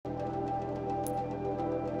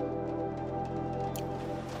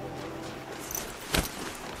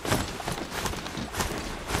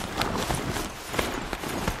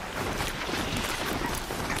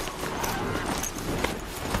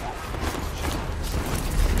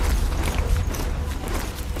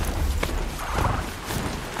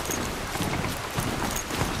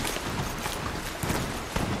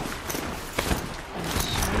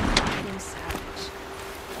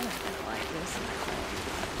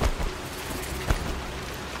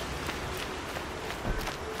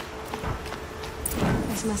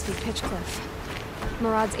This must be Pitchcliff.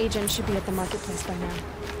 Murad's agent should be at the marketplace by now.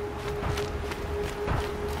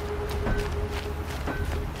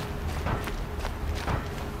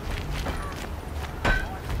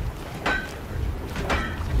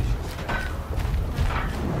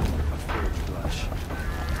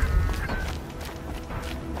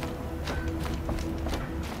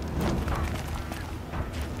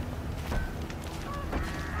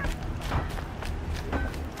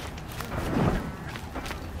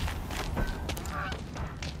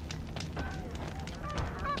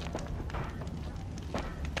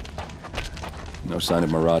 No sign of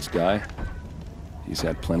Murad's guy. He's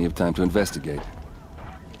had plenty of time to investigate.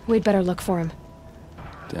 We'd better look for him.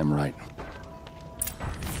 Damn right.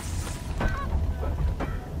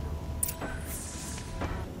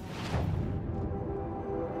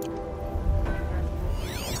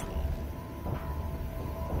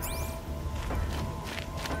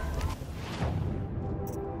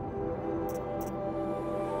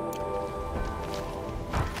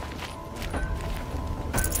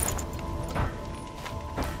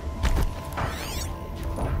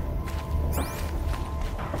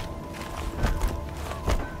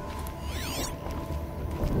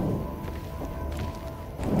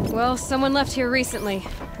 Well, someone left here recently,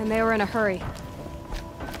 and they were in a hurry.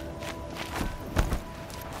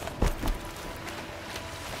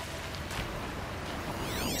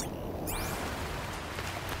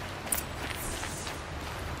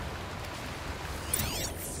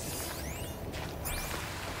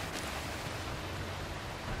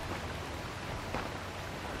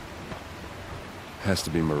 Has to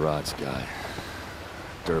be Murad's guy.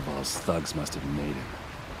 Dervahl's thugs must have made him.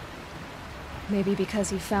 Maybe because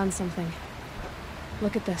he found something.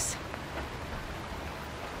 Look at this.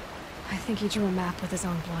 I think he drew a map with his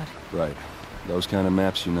own blood. Right. Those kind of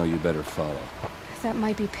maps you know you better follow. That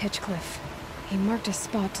might be Pitchcliff. He marked a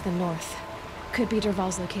spot to the north. Could be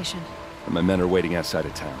Dervahl's location. And my men are waiting outside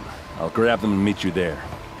of town. I'll grab them and meet you there.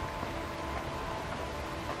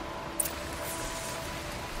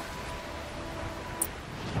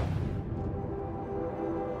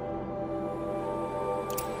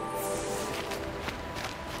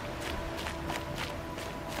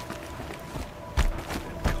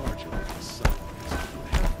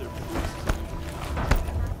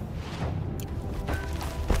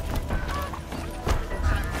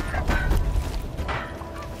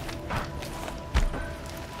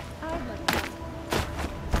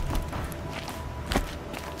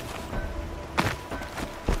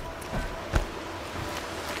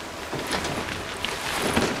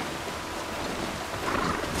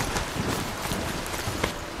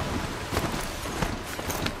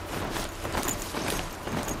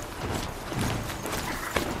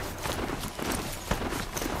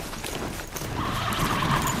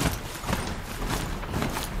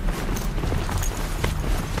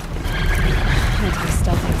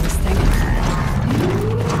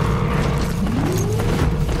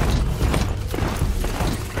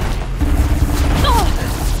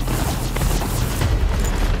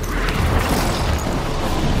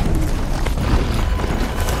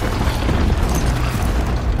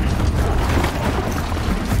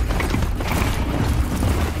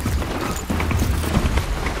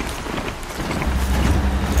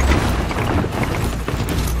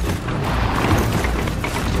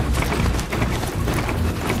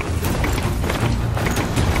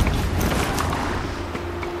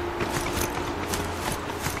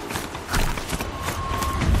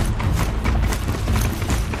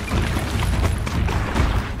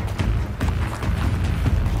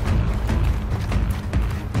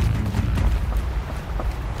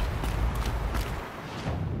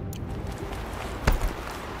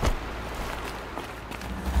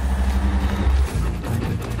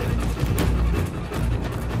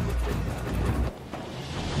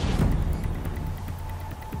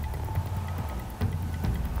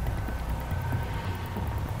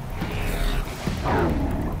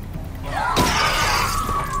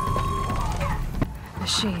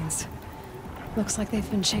 Machines. Looks like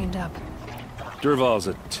they've been chained up. Dervahl's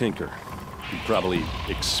a tinker. He probably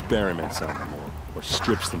experiments on them or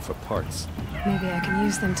strips them for parts. Maybe I can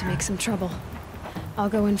use them to make some trouble. I'll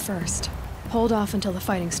go in first. Hold off until the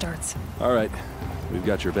fighting starts. All right. We've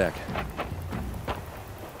got your back.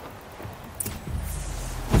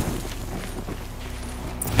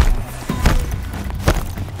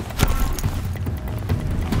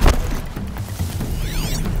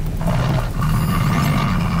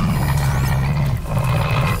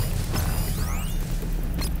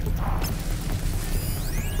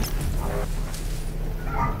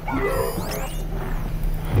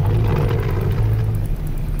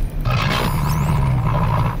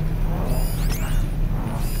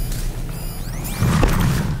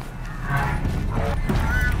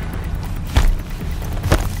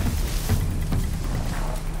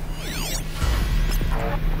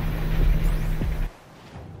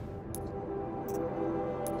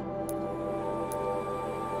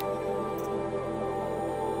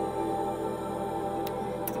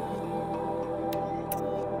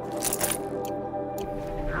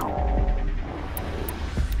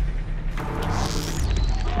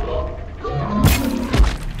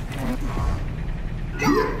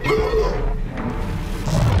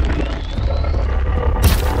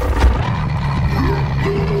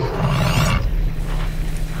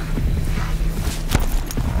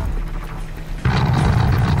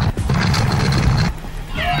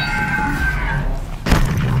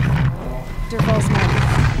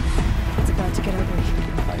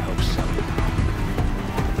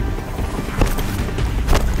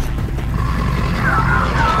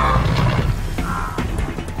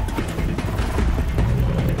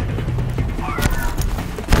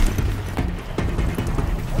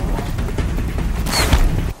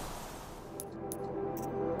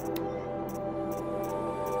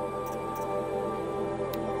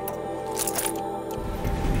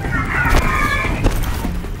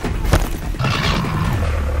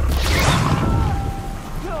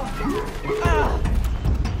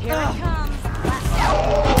 Here it comes.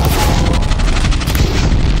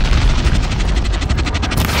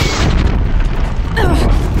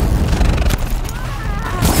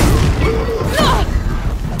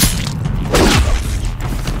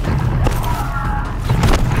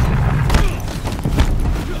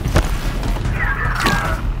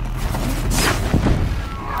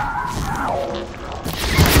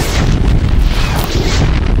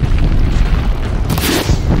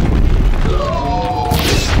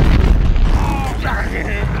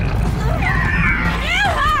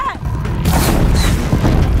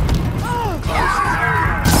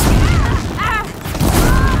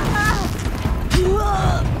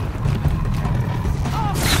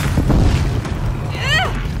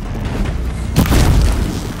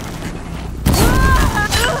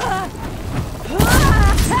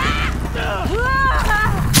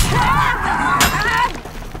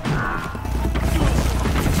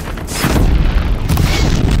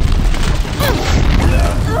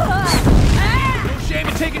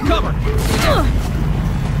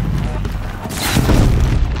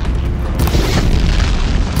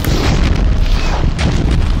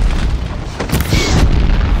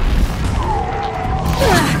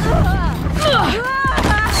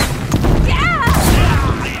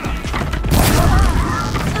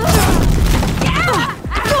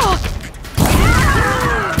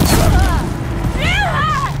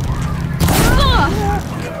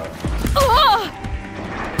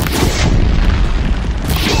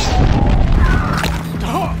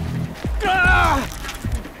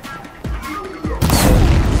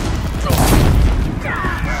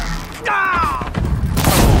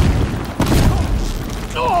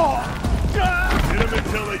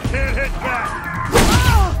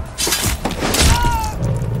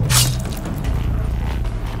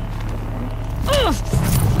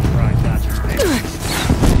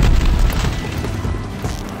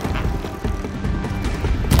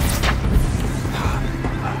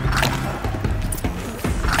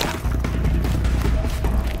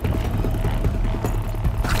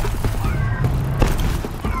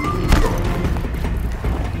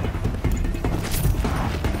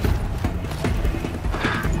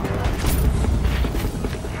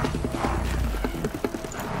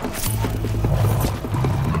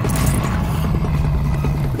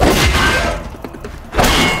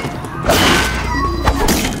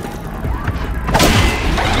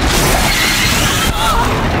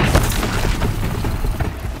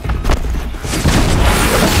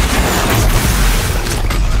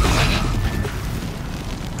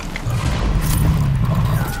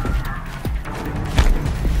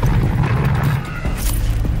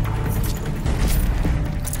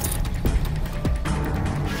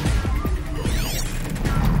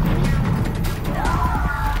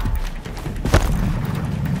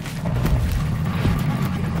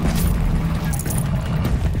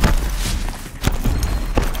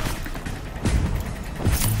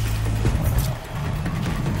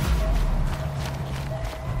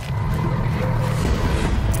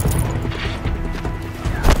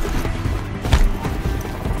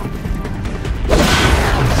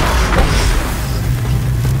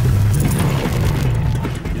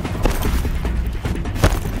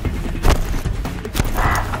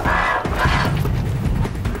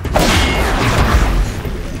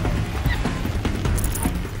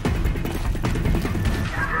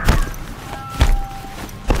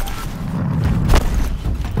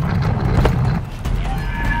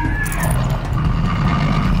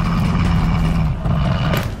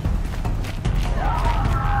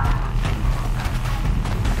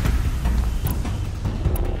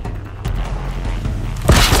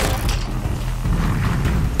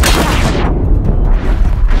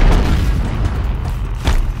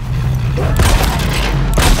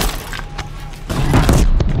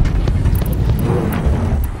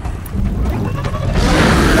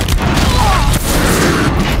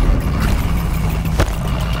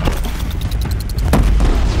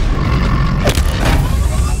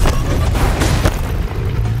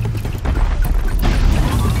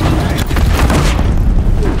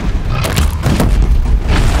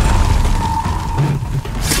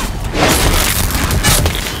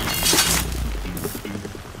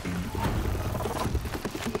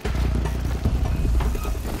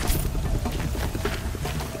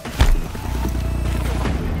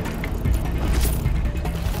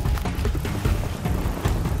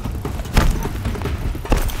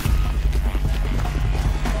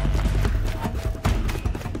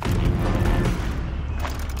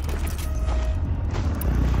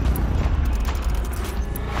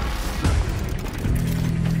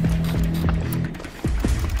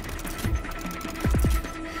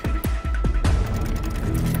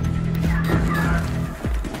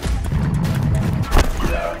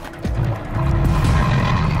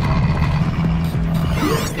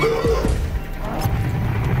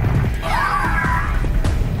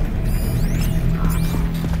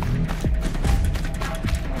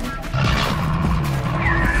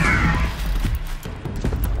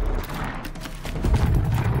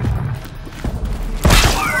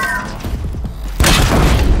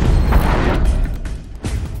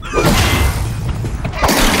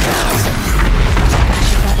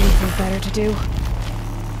 to do.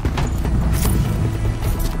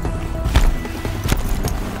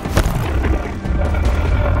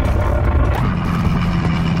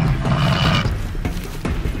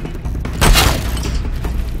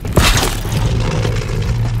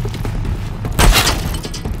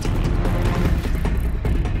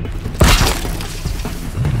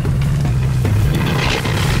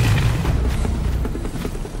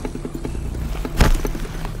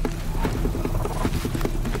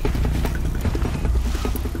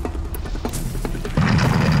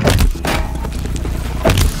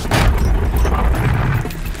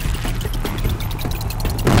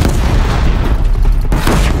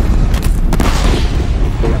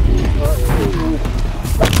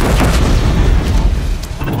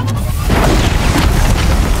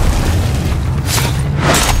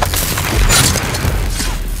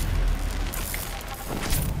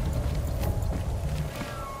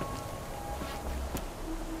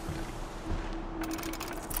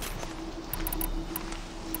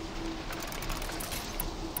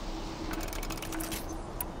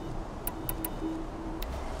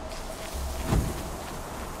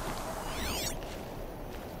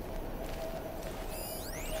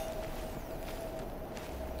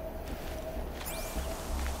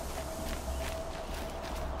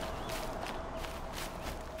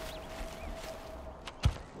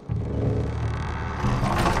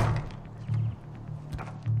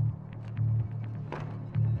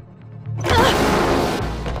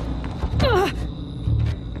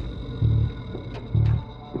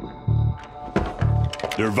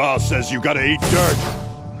 Derval says you gotta eat dirt.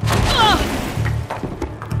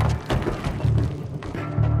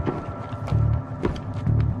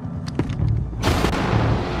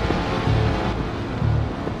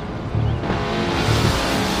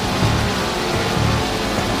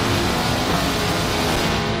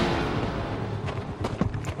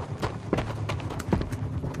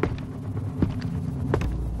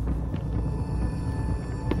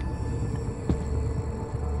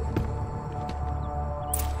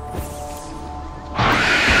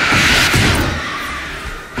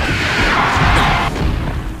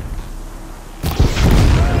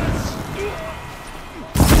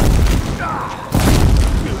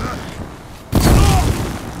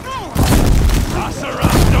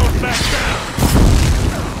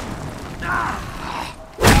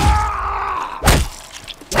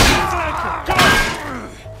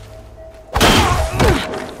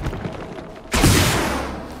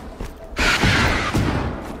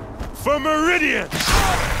 For meridian!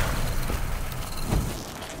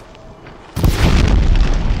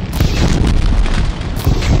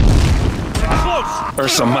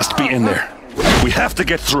 Ersa must be in there. We have to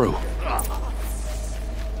get through.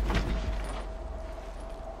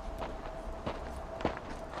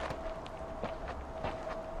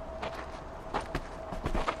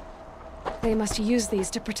 They must use these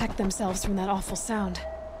to protect themselves from that awful sound.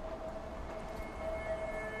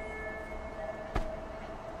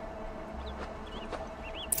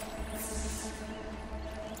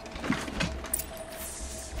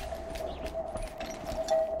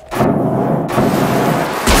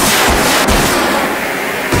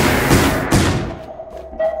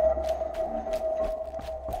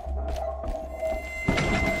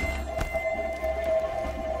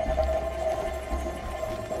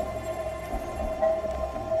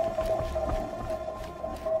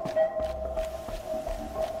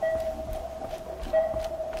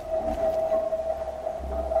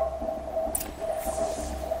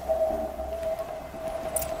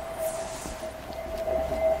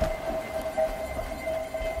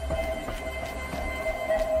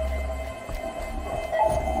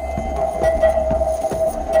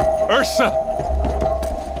 Ersa!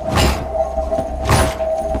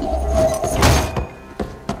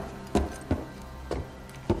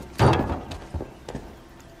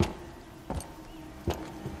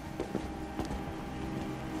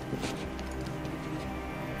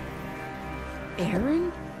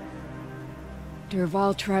 Aaron?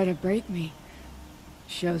 Derval tried to break me.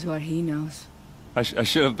 Shows what he knows. I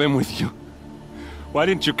should have been with you. Why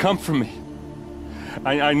didn't you come for me?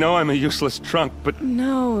 I know I'm a useless trunk, but...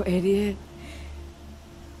 No, idiot.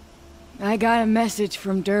 I got a message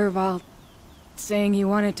from Derval saying he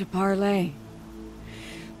wanted to parlay.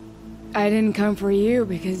 I didn't come for you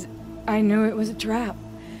because I knew it was a trap.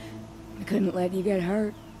 I couldn't let you get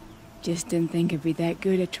hurt. Just didn't think it'd be that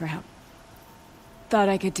good a trap. Thought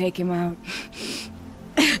I could take him out.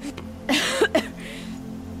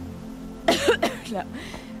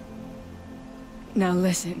 Now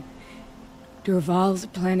listen. Derval's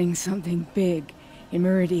planning something big in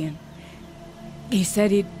Meridian. He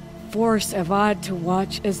said he'd force Avad to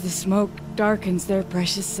watch as the smoke darkens their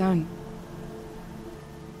precious sun.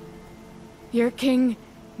 Your king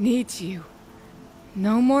needs you.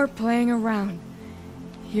 No more playing around.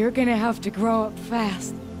 You're gonna have to grow up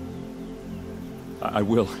fast. I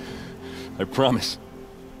will. I promise.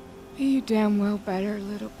 You damn well better,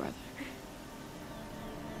 little brother.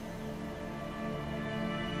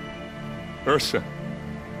 Ersa.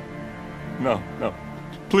 No, no.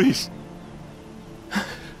 Please.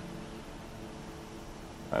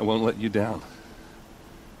 I won't let you down.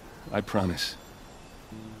 I promise.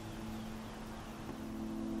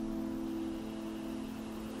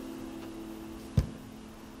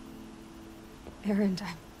 Erend,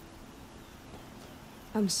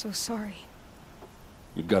 I'm so sorry.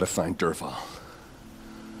 You've got to find Dervahl.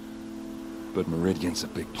 But Meridian's a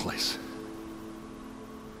big place.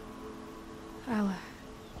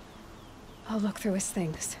 I'll look through his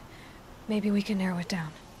things. Maybe we can narrow it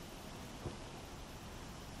down.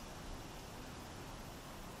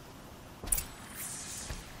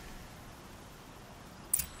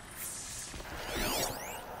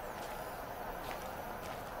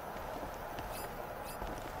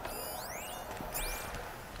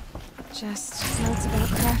 Just notes about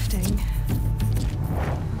crafting.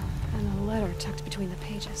 And a letter tucked between the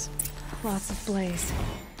pages. Lots of blaze.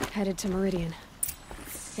 Headed to Meridian.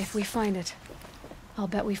 If we find it, I'll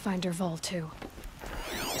bet we find Dervahl too.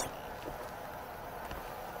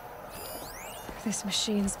 This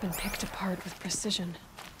machine's been picked apart with precision.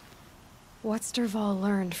 What's Dervahl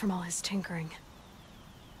learned from all his tinkering?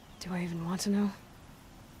 Do I even want to know?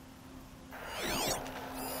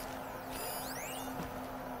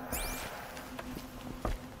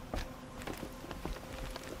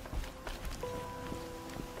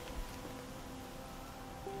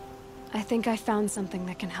 I think I found something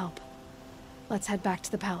that can help. Let's head back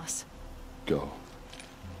to the palace. Go.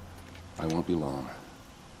 I won't be long,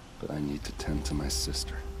 but I need to tend to my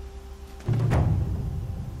sister.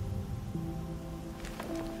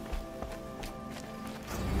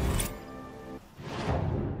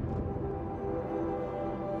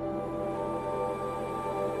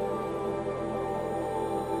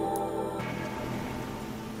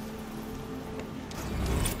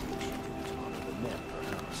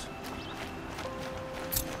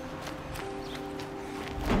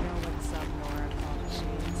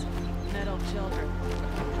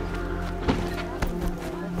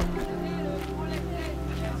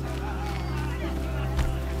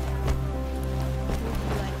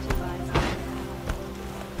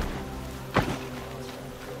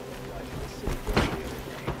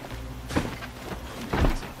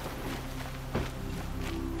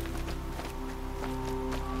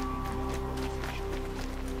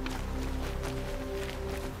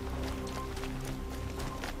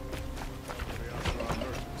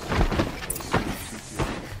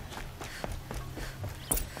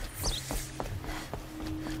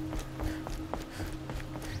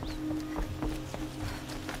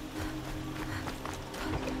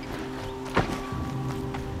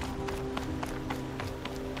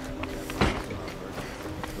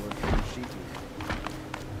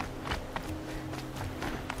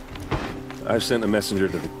 I've sent a messenger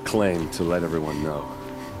to the claim to let everyone know.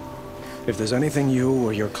 If there's anything you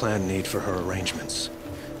or your clan need for her arrangements,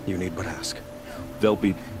 you need but ask. There'll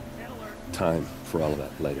be time for all of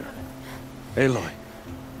that later. Aloy,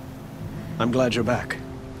 I'm glad you're back.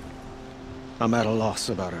 I'm at a loss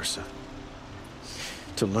about Ersa.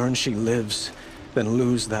 To learn she lives, then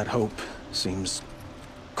lose that hope, seems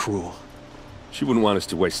cruel. She wouldn't want us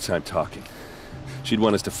to waste time talking. She'd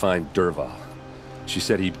want us to find Dervahl. She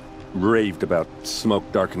said he raved about smoke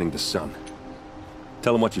darkening the sun.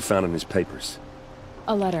 Tell him what you found in his papers.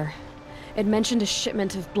 A letter. It mentioned a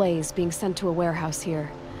shipment of blaze being sent to a warehouse here.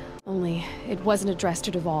 Only, it wasn't addressed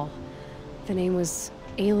to Dervahl. The name was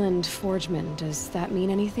Ayland Forgeman. Does that mean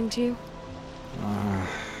anything to you?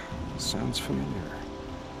 Sounds familiar.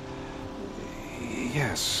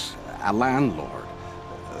 Yes, a landlord.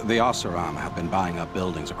 The Oseram have been buying up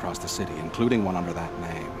buildings across the city, including one under that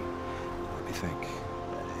name. Let me think.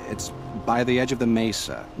 It's by the edge of the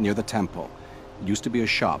mesa, near the temple. It used to be a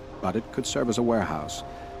shop, but it could serve as a warehouse.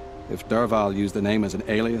 If Dervahl used the name as an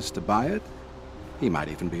alias to buy it, he might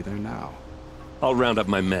even be there now. I'll round up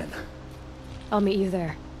my men. I'll meet you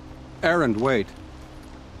there. Erend, wait.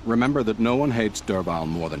 Remember that no one hates Dervahl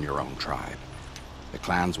more than your own tribe. The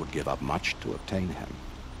clans would give up much to obtain him.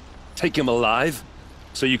 Take him alive?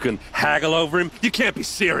 So you can haggle over him? You can't be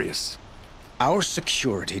serious! Our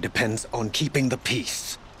security depends on keeping the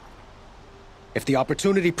peace. If the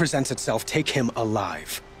opportunity presents itself, take him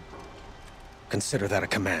alive. Consider that a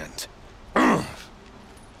command.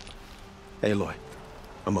 Aloy,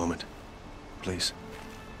 a moment, please.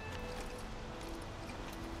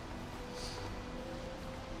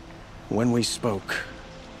 When we spoke,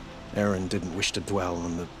 Aaron didn't wish to dwell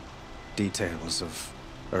on the details of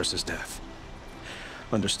Ersa's death.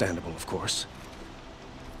 Understandable, of course.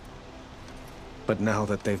 But now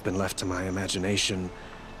that they've been left to my imagination,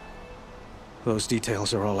 those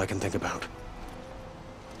details are all I can think about.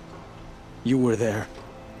 You were there.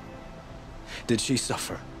 Did she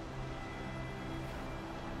suffer?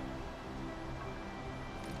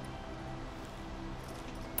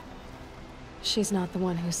 She's not the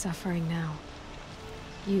one who's suffering now.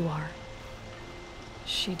 You are.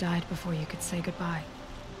 She died before you could say goodbye.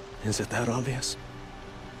 Is it that obvious?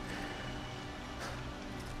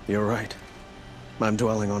 You're right. I'm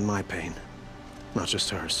dwelling on my pain, not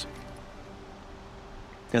just hers.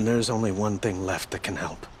 And there's only one thing left that can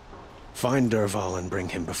help. Find Dervahl and bring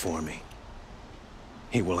him before me.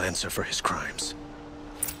 He will answer for his crimes.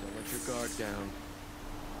 Don't let your guard down.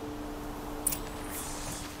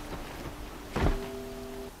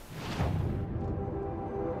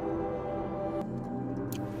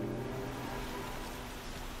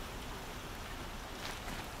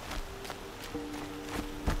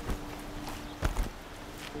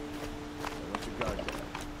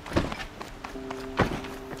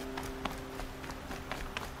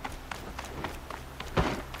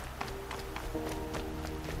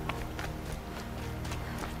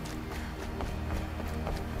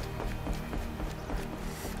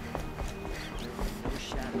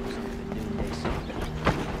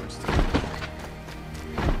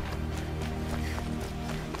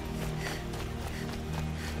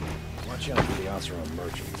 Watch out for the Oseram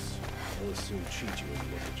merchants. They'll as soon cheat you as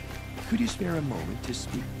look at you. Could you spare a moment to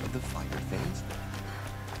speak of the finer things?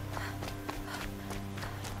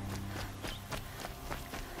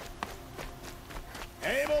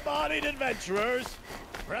 Able-bodied adventurers,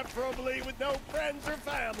 preferably with no friends or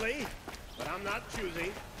family, but I'm not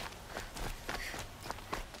choosy.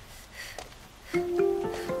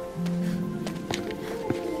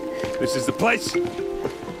 This is the place.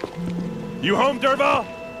 You home, Dervahl?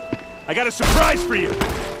 I got a surprise for you.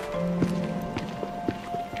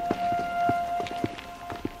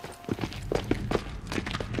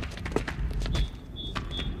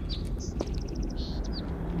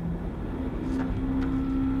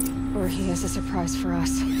 Or he has a surprise for us.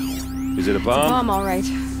 Is it a It's a bomb? bomb, all right.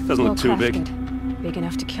 Doesn't look too big. Well-crafted. Big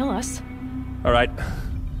enough to kill us. All right.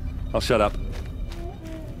 I'll shut up.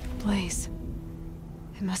 Blaze.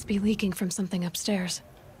 It must be leaking from something upstairs.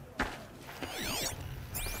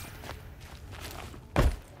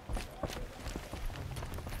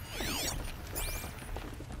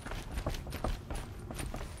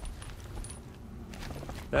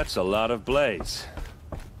 That's a lot of blaze.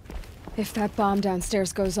 If that bomb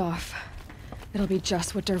downstairs goes off, it'll be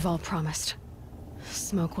just what Dervahl promised.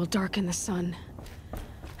 Smoke will darken the sun.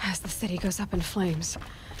 As the city goes up in flames.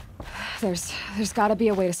 There's gotta be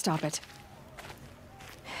a way to stop it.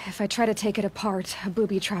 If I try to take it apart, a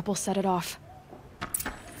booby trap will set it off.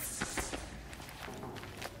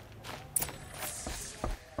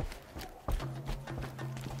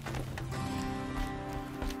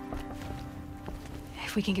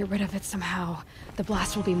 If we can get rid of it somehow, the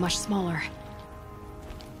blast will be much smaller.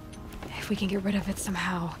 If we can get rid of it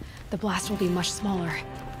somehow, the blast will be much smaller.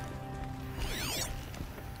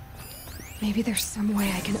 Maybe there's some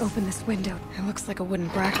way I can open this window. It looks like a wooden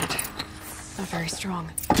bracket. Not very strong.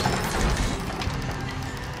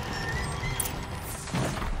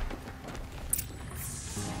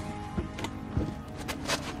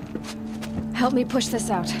 Help me push this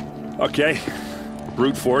out. Okay.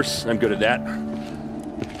 Brute force. I'm good at that.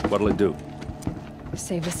 What'll it do?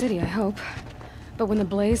 Save the city, I hope. But when the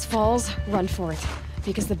blaze falls, run for it.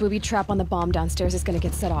 Because the booby trap on the bomb downstairs is gonna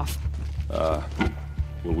get set off.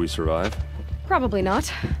 Will we survive? Probably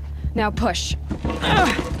not. Now push.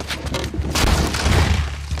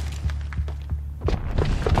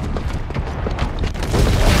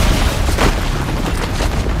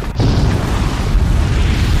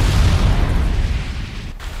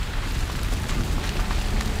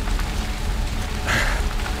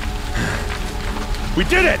 We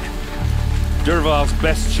did it! Dervahl's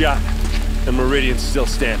best shot, and Meridian's still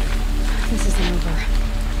standing. This isn't over.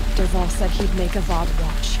 Dervahl said he'd make a VOD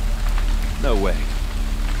watch. No way.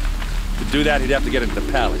 To do that, he'd have to get into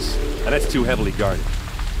the palace, and that's too heavily guarded.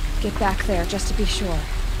 Get back there, just to be sure.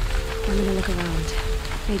 I'm gonna look around.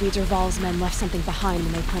 Maybe Dervahl's men left something behind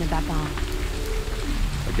when they planted that bomb.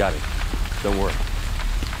 I got it. Don't worry.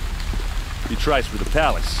 If he tries for the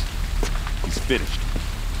palace, he's finished.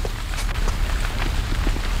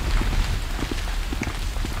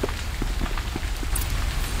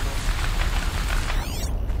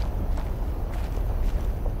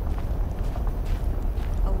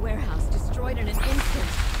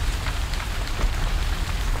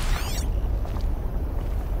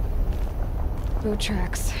 Boot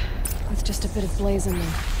tracks, with just a bit of blaze in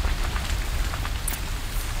them.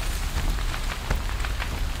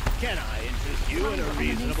 Can I interest you in a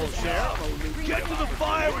reasonable share? Get to the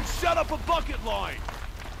fire and set up a bucket line!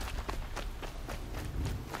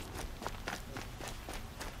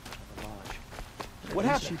 What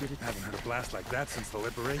happened? Haven't had a blast like that since the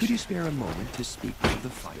liberation. Could you spare a moment to speak of the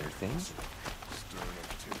fire things?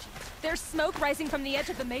 There's smoke rising from the edge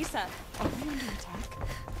of the mesa. Are we under attack?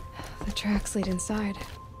 The tracks lead inside.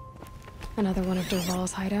 Another one of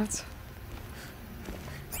Dervahl's hideouts.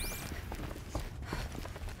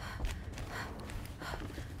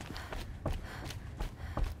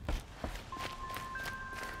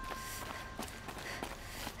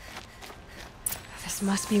 This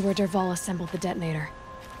must be where Dervahl assembled the detonator.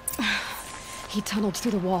 He tunneled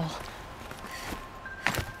through the wall.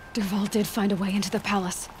 Dervahl did find a way into the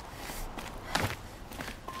palace.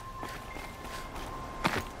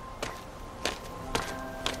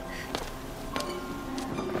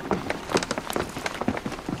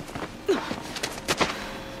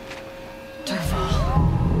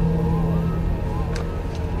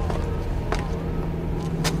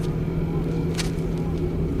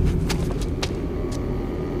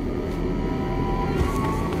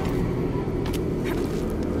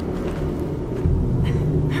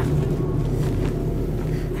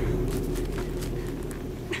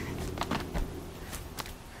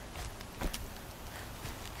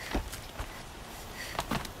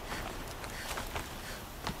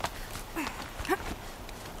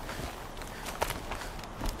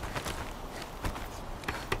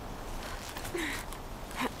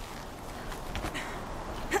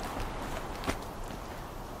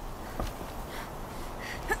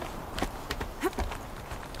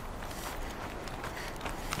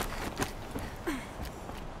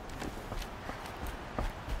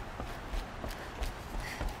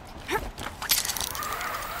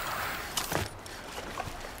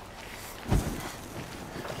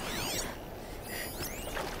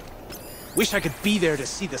 Wish I could be there to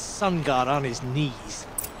see the sun god on his knees.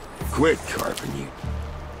 Quit carving you.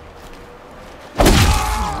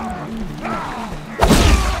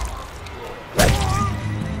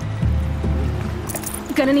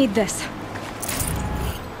 Gonna need this.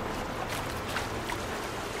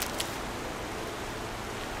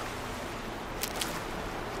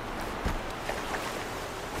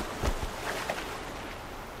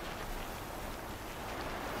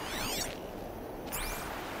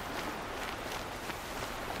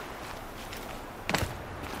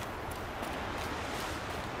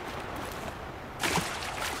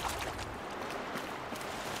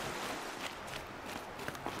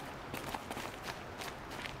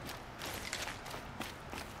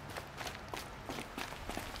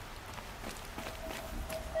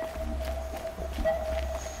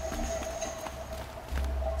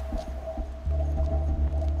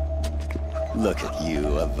 Look at you,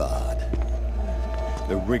 Avad.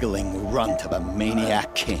 The wriggling runt of a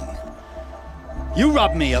maniac king. You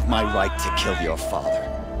robbed me of my right to kill your father,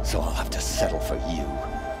 so I'll have to settle for you.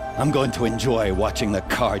 I'm going to enjoy watching the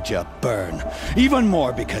carja burn, even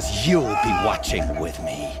more because you'll be watching with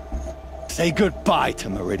me. Say goodbye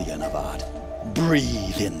to Meridian, Avad.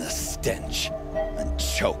 Breathe in the stench, and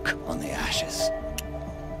choke on the ashes.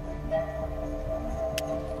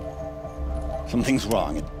 Something's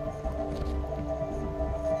wrong.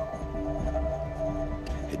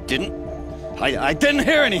 I didn't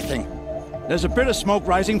hear anything. There's a bit of smoke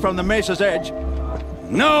rising from the mesa's edge.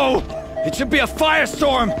 No! It should be a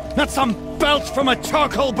firestorm, not some belch from a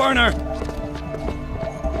charcoal burner!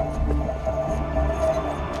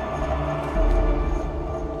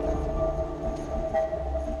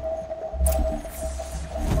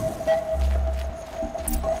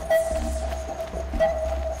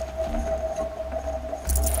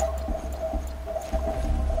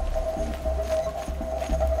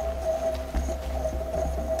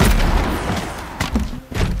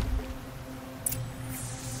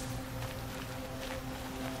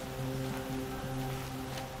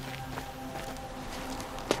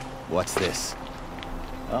 What's this?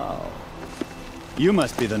 Oh. You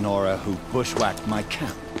must be the Nora who bushwhacked my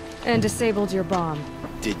camp. And disabled your bomb.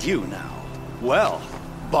 Did you now? Well,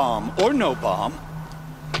 bomb or no bomb,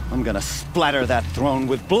 I'm gonna splatter that throne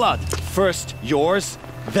with blood. First yours,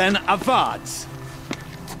 then Avad's.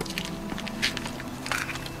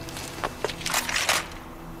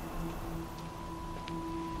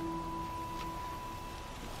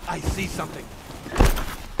 I see something.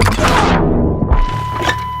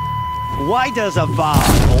 Why does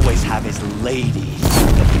Avad always have his lady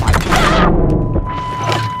to fight with?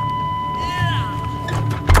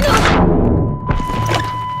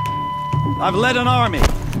 I've led an army.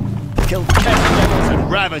 Killed pest devils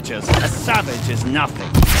and ravagers. A savage is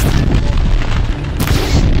nothing.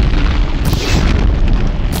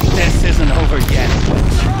 This isn't over yet.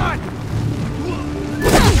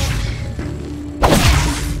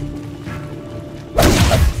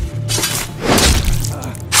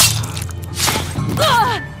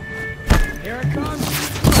 Here it comes.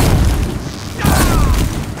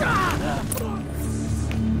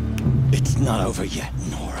 It's not over yet,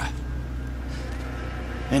 Nora.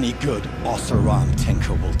 Any good Oseram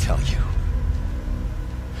tinker will tell you.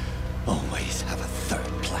 Always have a third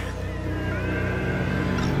plan.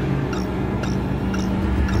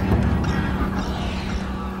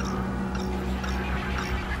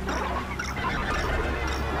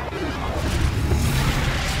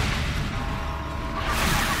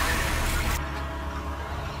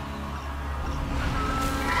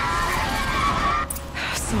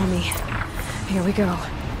 Saw me. Here we go.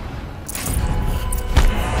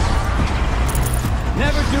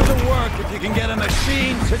 Never do the work if you can get a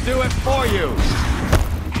machine to do it for you.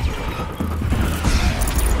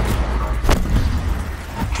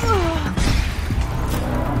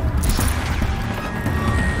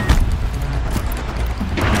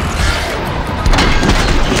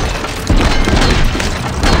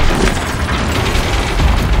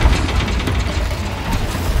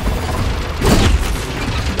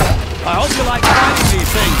 I hope you like fighting these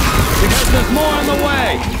things, because there's more on the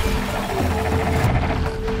way.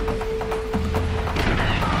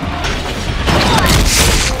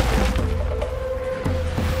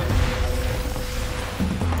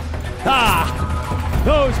 Ah!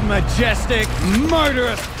 Those majestic,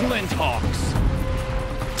 murderous flinthawks!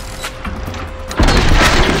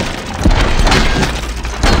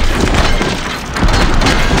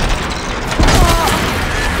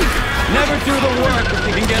 Never do the work if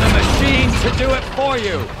you can get a machine to do it for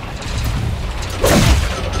you!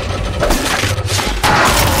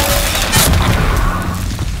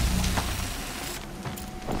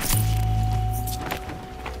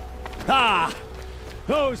 Ah!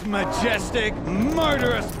 Those majestic,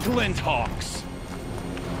 murderous flinthawks!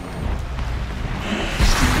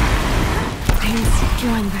 Things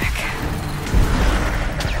drawing back.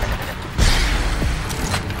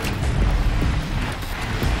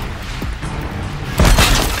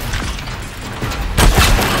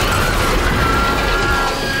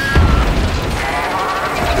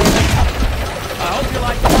 I hope you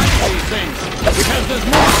like fighting these things, because there's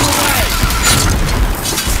more on the way!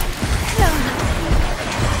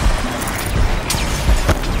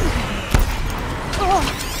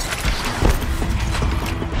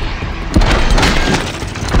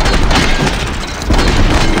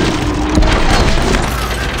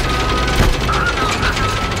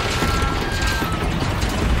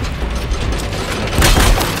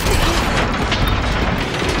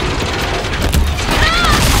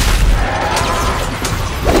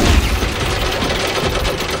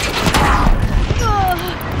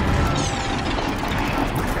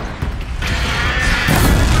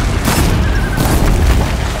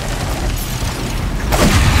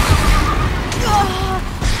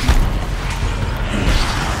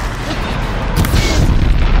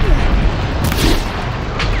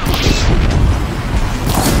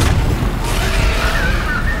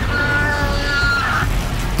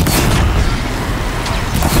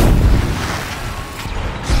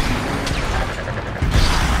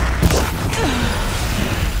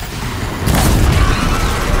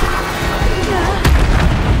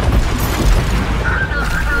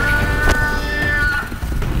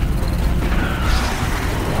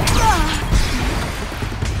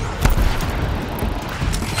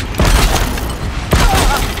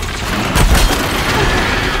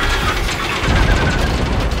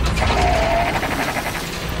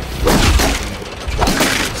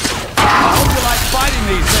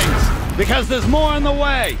 Because there's more on the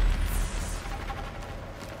way!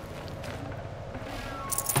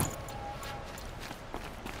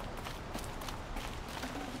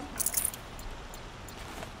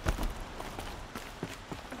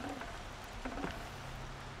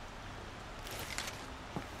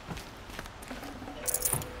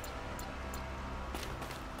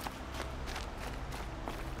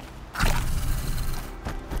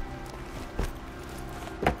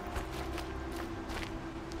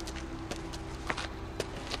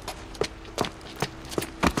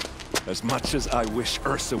 As much as I wish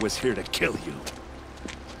Ersa was here to kill you,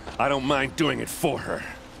 I don't mind doing it for her.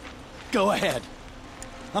 Go ahead.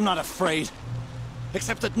 I'm not afraid.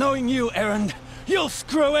 Except that knowing you, Erend, you'll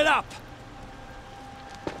screw it up!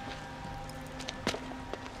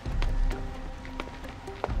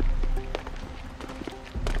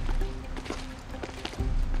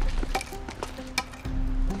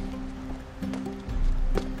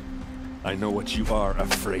 I know what you are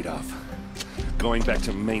afraid of. Going back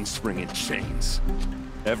to Mainspring in chains.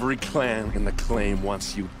 Every clan in the claim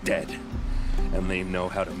wants you dead. And they know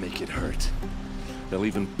how to make it hurt. They'll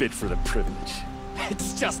even bid for the privilege.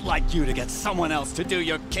 It's just like you to get someone else to do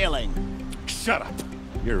your killing. Shut up!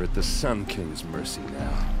 You're at the Sun King's mercy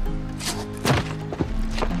now.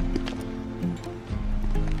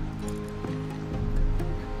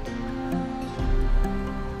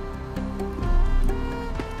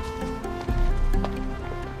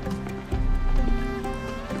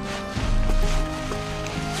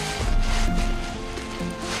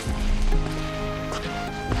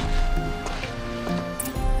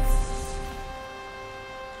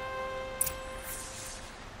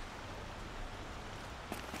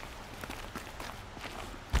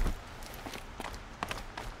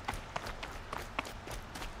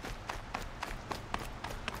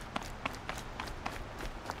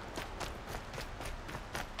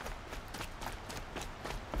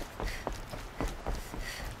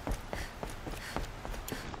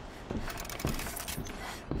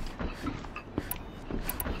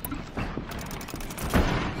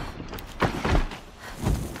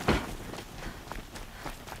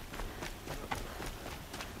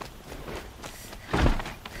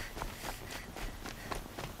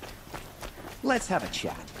 Let's have a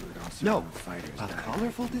chat. No, a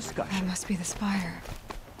colorful That discussion. must be the spire.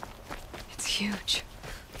 It's huge.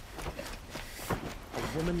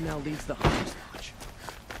 A woman now leads the Hunter's Lodge.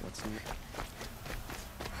 What's next?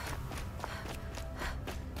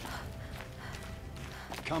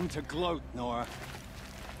 Come to gloat, Nora.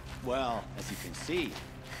 Well, as you can see,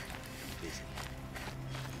 I'm busy.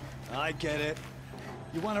 I get it.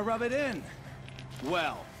 You want to rub it in?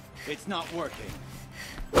 Well, it's not working.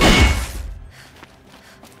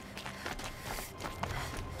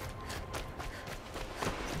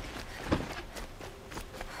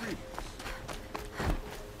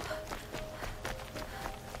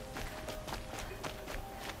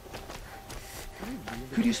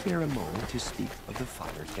 Could you spare a moment to speak of the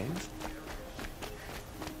fire things?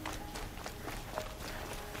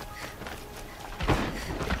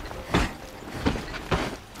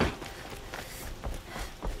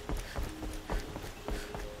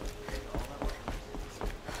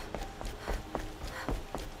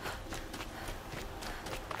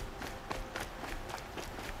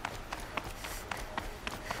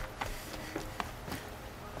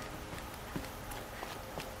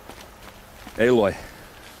 Aloy.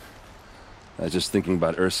 I was just thinking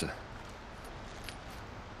about Ersa.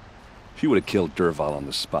 She would have killed Dervahl on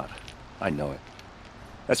the spot. I know it.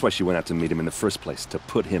 That's why she went out to meet him in the first place, to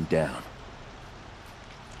put him down.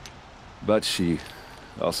 But she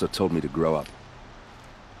also told me to grow up.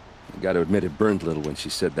 I gotta admit it burned a little when she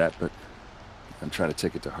said that, but I'm trying to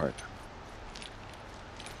take it to heart.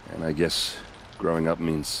 And I guess growing up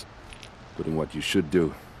means putting what you should do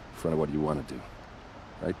in front of what you want to do.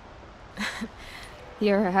 Right?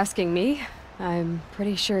 You're asking me? I'm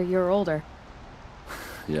pretty sure you're older.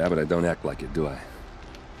 Yeah, but I don't act like it, do I?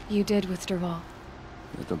 You did with Dervahl.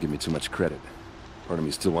 Don't give me too much credit. Part of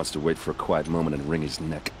me still wants to wait for a quiet moment and wring his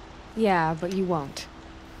neck. Yeah, but you won't.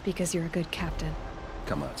 Because you're a good captain.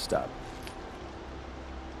 Come on, stop.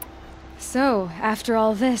 So, after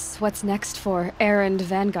all this, what's next for errand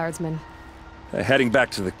vanguardsman? Heading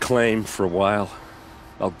back to the claim for a while.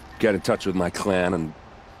 I'll get in touch with my clan and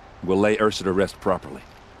we'll lay Ersa to rest properly.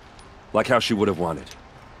 Like how she would have wanted.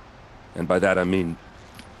 And by that I mean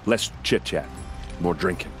less chit-chat, more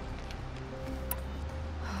drinking.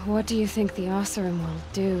 What do you think the Oseram will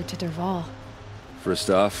do to Dervahl? First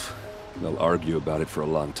off, they'll argue about it for a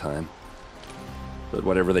long time. But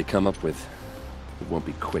whatever they come up with, it won't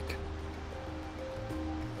be quick.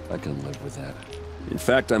 I can live with that. In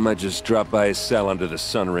fact, I might just drop by his cell under the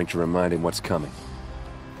sun ring to remind him what's coming.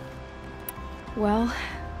 Well...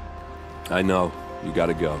 I know, you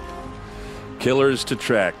gotta go. Killers to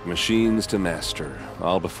track, machines to master,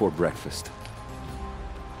 all before breakfast.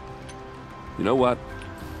 You know what?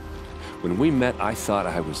 When we met, I thought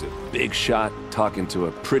I was a big shot talking to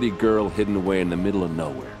a pretty girl hidden away in the middle of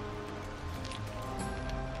nowhere.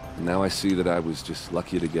 And now I see that I was just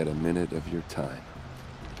lucky to get a minute of your time.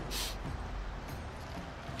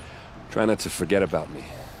 Try not to forget about me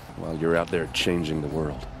while you're out there changing the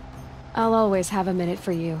world. I'll always have a minute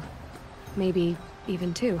for you. Maybe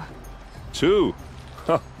even two. Two?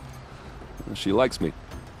 Huh. She likes me.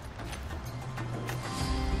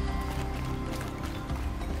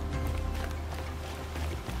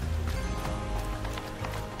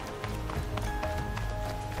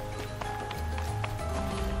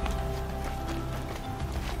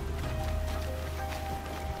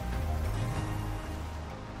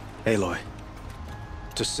 Aloy,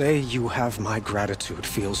 to say you have my gratitude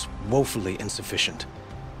feels woefully insufficient.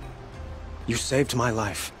 You saved my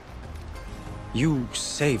life. You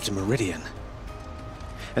saved Meridian.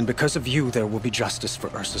 And because of you, there will be justice for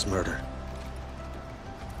Ersa's murder.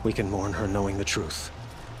 We can mourn her knowing the truth,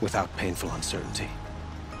 without painful uncertainty.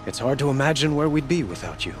 It's hard to imagine where we'd be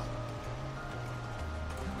without you.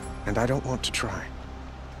 And I don't want to try.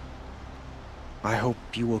 I hope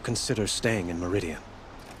you will consider staying in Meridian.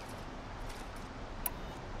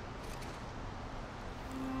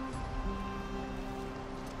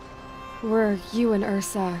 Were you and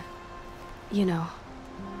Ersa, you know?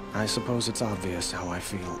 I suppose it's obvious how I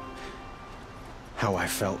feel. How I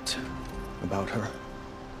felt about her.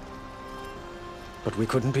 But we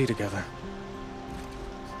couldn't be together.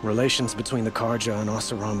 Relations between the Carja and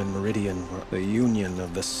Oseram and Meridian were the union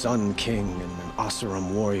of the Sun King and an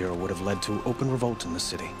Oseram warrior would have led to open revolt in the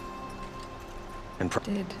city. And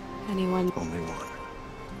did anyone? Only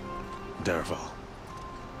one. Dervahl.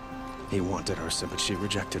 He wanted Ersa, but she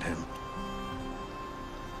rejected him.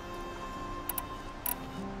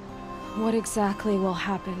 What exactly will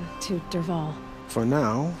happen to Dervahl? For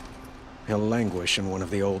now, he'll languish in one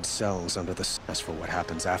of the old cells under the... As for what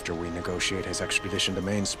happens after we negotiate his extradition to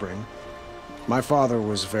Mainspring, my father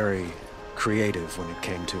was very creative when it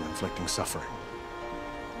came to inflicting suffering.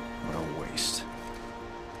 What a waste.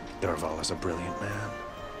 Dervahl is a brilliant man.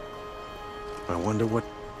 I wonder what...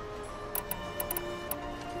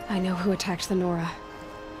 I know who attacked the Nora.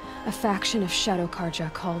 A faction of Shadow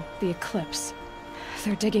Carja called the Eclipse.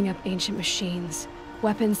 They're digging up ancient machines,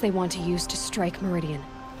 weapons they want to use to strike Meridian.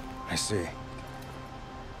 I see.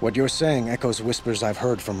 What you're saying echoes whispers I've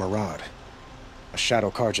heard from Murad. A Shadow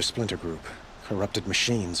Carja splinter group, corrupted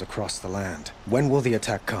machines across the land. When will the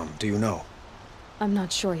attack come, do you know? I'm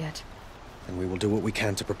not sure yet. And we will do what we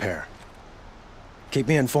can to prepare. Keep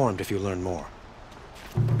me informed if you learn more.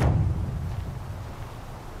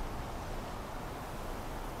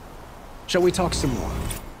 Shall we talk some more?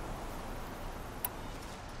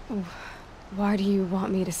 Why do you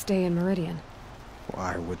want me to stay in Meridian? Well,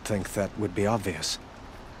 I would think that would be obvious.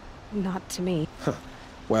 Not to me. Huh.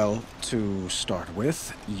 Well, to start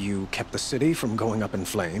with, you kept the city from going up in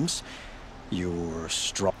flames. You were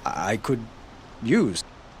strong. I could use.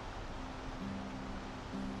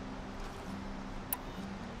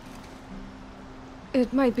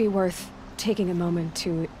 It might be worth taking a moment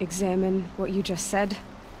to examine what you just said.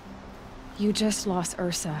 You just lost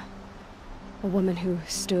Ersa. A woman who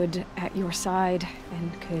stood at your side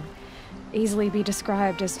and could easily be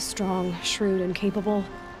described as strong, shrewd, and capable.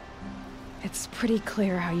 It's pretty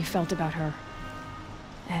clear how you felt about her.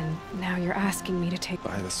 And now you're asking me to take...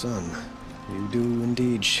 By the sun, you do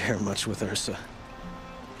indeed share much with Ersa.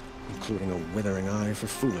 Including a withering eye for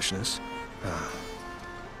foolishness.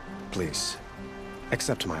 Please,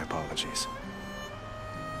 accept my apologies.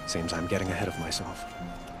 Seems I'm getting ahead of myself.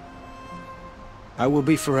 I will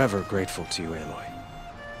be forever grateful to you, Aloy.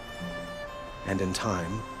 And in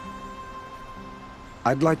time,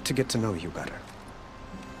 I'd like to get to know you better.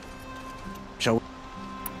 Shall we?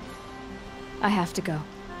 I have to go.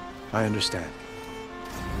 I understand.